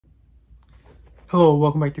Hello,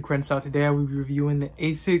 welcome back to Credit Style. Today I will be reviewing the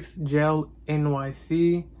ASICS Gel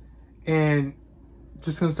NYC, and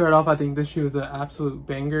just gonna start off. I think this shoe is an absolute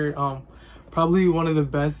banger. Probably one of the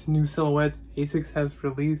best new silhouettes ASICS has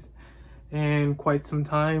released in quite some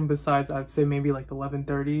time. Besides, I'd say maybe like the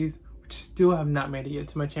 1130s, which still have not made it yet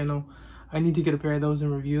to my channel. I need to get a pair of those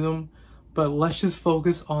and review them. But let's just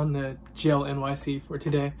focus on the Gel NYC for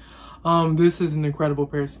today. This is an incredible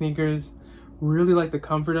pair of sneakers. Really like the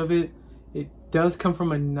comfort of it. It does come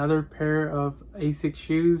from another pair of ASICS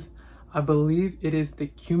shoes. I believe it is the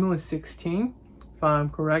Cumulus 16, if I'm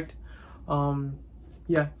correct.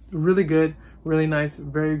 Yeah, really good, really nice,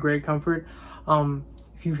 very great comfort.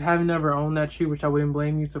 If you have never owned that shoe, which I wouldn't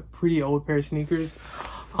blame you, it's a pretty old pair of sneakers,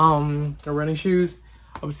 or running shoes.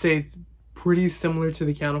 I would say it's pretty similar to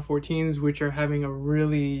the Counter 14s, which are having a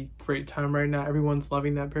really great time right now. Everyone's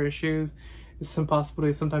loving that pair of shoes. It's impossible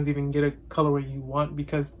to sometimes even get a colorway you want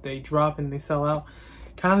because they drop and they sell out.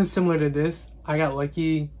 Kind of similar to this. I got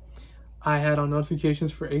lucky. I had on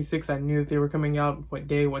notifications for ASICS. I knew that they were coming out what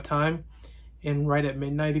day, what time, and right at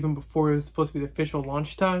midnight, even before it was supposed to be the official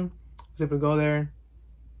launch time, I was able to go there,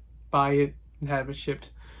 buy it, and have it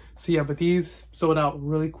shipped. So yeah, but these sold out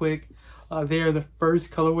really quick. They are the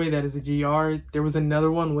first colorway that is a GR. There was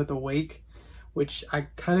another one with a wake, which I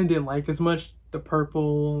kind of didn't like as much. The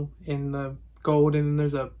purple and the gold, and then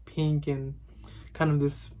there's a pink and kind of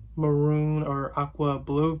this maroon or aqua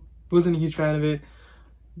blue. Wasn't a huge fan of it.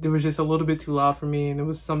 It was just a little bit too loud for me, and it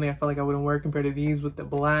was something I felt like I wouldn't wear compared to these with the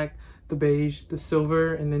black, the beige, the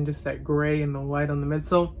silver, and then just that gray and the white on the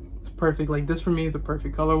midsole. It's perfect. Like, this for me is a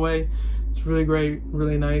perfect colorway. It's really great,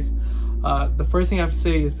 really nice. The first thing I have to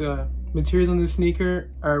say is the materials on this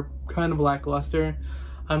sneaker are kind of lackluster.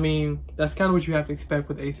 I mean, that's kind of what you have to expect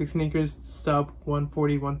with ASICS sneakers, sub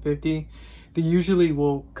 140, 150. They usually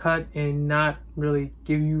will cut and not really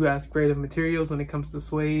give you as great of materials when it comes to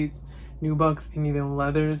suedes, nubucks, and even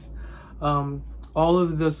leathers. All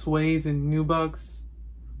of the suedes and nubucks,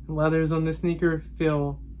 leathers on this sneaker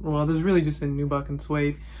feel, well, there's really just a nubuck and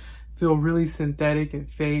suede, feel really synthetic and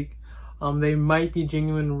fake. They might be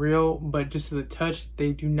genuine real, but just to the touch,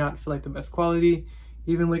 they do not feel like the best quality.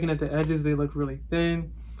 Even looking at the edges, they look really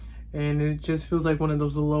thin, and it just feels like one of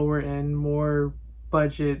those lower end, more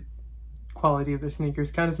budget quality of their sneakers.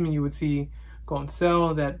 Kind of something you would see go on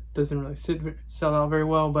sale that doesn't really sell out very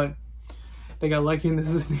well, but they got lucky and this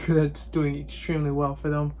is a sneaker that's doing extremely well for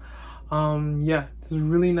them. Yeah, this is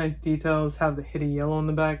really nice details. Have the hidden yellow on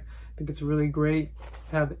the back. I think it's really great.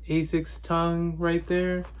 Have the ASICS tongue right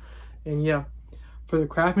there, and yeah. For the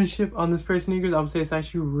craftsmanship on this pair of sneakers, I would say it's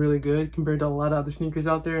actually really good compared to a lot of other sneakers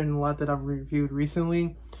out there and a lot that I've reviewed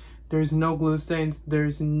recently. There's no glue stains,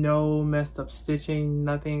 there's no messed up stitching,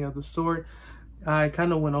 nothing of the sort. I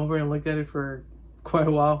kind of went over and looked at it for quite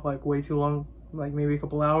a while, like way too long, like maybe a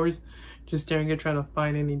couple hours, just staring at trying to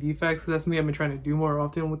find any defects. That's something I've been trying to do more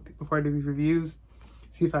often before I do these reviews.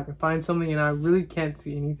 See if I can find something, and I really can't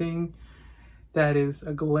see anything that is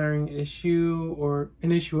a glaring issue or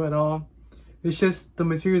an issue at all. It's just the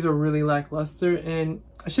materials are really lackluster, and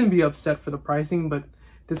I shouldn't be upset for the pricing, but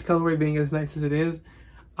this colorway being as nice as it is,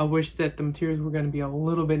 I wish that the materials were going to be a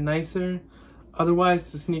little bit nicer.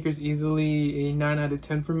 Otherwise, the sneaker's easily a 9 out of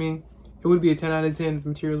 10 for me. It would be a 10 out of 10 if the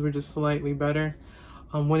materials were just slightly better.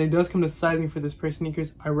 When it does come to sizing for this pair of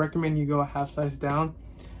sneakers, I recommend you go a half size down.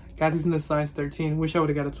 Got these in a size 13. Wish I would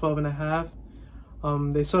have got a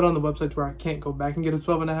 12.5. They sold on the website where I can't go back and get a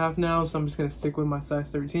 12.5 now, so I'm just going to stick with my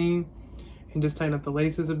size 13. And just tighten up the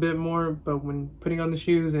laces a bit more. But when putting on the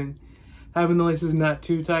shoes and having the laces not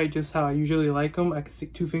too tight, just how I usually like them, I can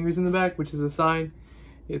stick 2 fingers in the back, which is a sign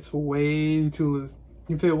it's way too loose.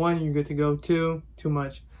 You fit 1, you're good to go. 2, too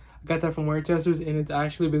much. I got that from wear testers, and it's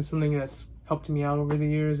actually been something that's helped me out over the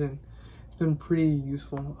years, and it's been pretty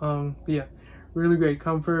useful. But yeah, really great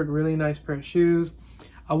comfort, really nice pair of shoes.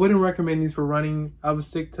 I wouldn't recommend these for running. I would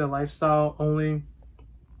stick to lifestyle only.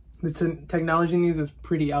 The technology in these is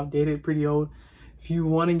pretty outdated, pretty old. If you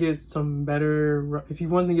want to get some better, if you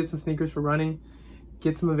want to get some sneakers for running,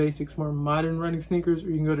 get some of ASICS more modern running sneakers,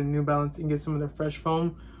 or you can go to New Balance and get some of their fresh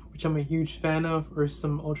foam, which I'm a huge fan of, or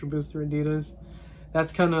some Ultra Booster Adidas.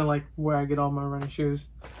 That's kind of like where I get all my running shoes.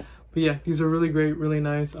 But yeah, these are really great, really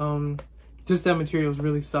nice. Just that materials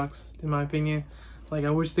really sucks in my opinion. Like,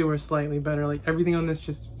 I wish they were slightly better. Like, everything on this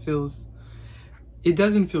just feels, it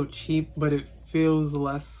doesn't feel cheap, but it feels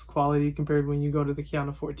less quality compared when you go to the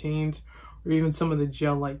Counter 14s or even some of the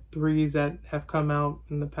gel like 3s that have come out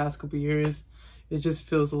in the past couple years. It just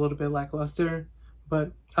feels a little bit lackluster,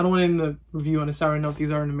 but I don't want to end the review on a sour note.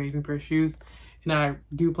 These are an amazing pair of shoes, and I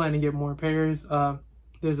do plan to get more pairs.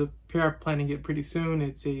 There's a pair I plan to get pretty soon.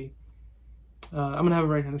 It's a I'm gonna have it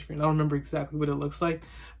right on the screen. I don't remember exactly what it looks like,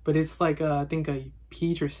 but it's like I think a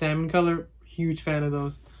peach or salmon color. Huge fan of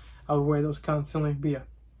those. I would wear those constantly. But yeah,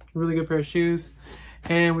 really good pair of shoes.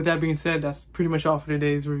 And with that being said, that's pretty much all for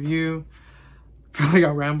today's review. I feel like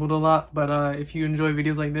I rambled a lot, but if you enjoy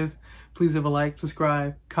videos like this, please leave a like,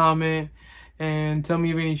 subscribe, comment, and tell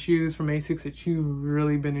me of any shoes from ASICS that you've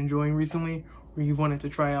really been enjoying recently or you've wanted to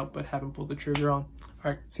try out but haven't pulled the trigger on.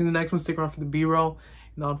 All right, see you in the next one. Stick around for the B-roll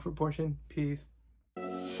and on for portion. Peace.